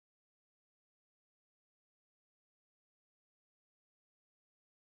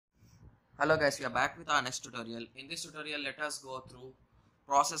Hello guys, we are back with our next tutorial. In this tutorial, let us go through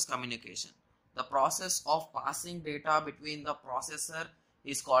process communication. The process of passing data between the processor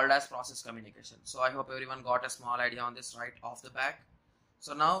is called as process communication. So I hope everyone got a small idea on this right off the back.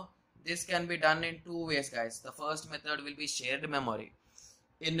 So now this can be done in two ways guys. The first method will be shared memory,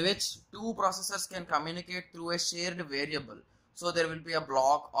 in which two processors can communicate through a shared variable. So there will be a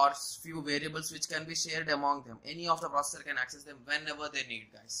block or few variables which can be shared among them. Any of the processor can access them whenever they need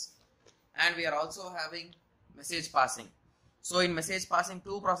guys. And we are also having message passing. So in message passing,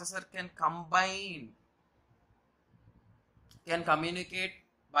 two processors can communicate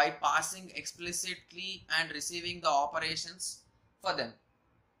by passing explicitly and receiving the operations for them.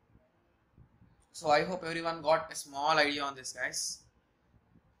 So I hope everyone got a small idea on this guys.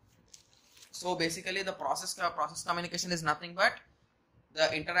 So basically the process communication is nothing but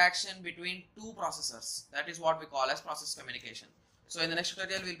the interaction between two processors. That is what we call as process communication. So in the next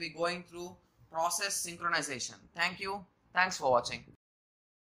tutorial, we'll be going through process synchronization. Thank you. Thanks for watching.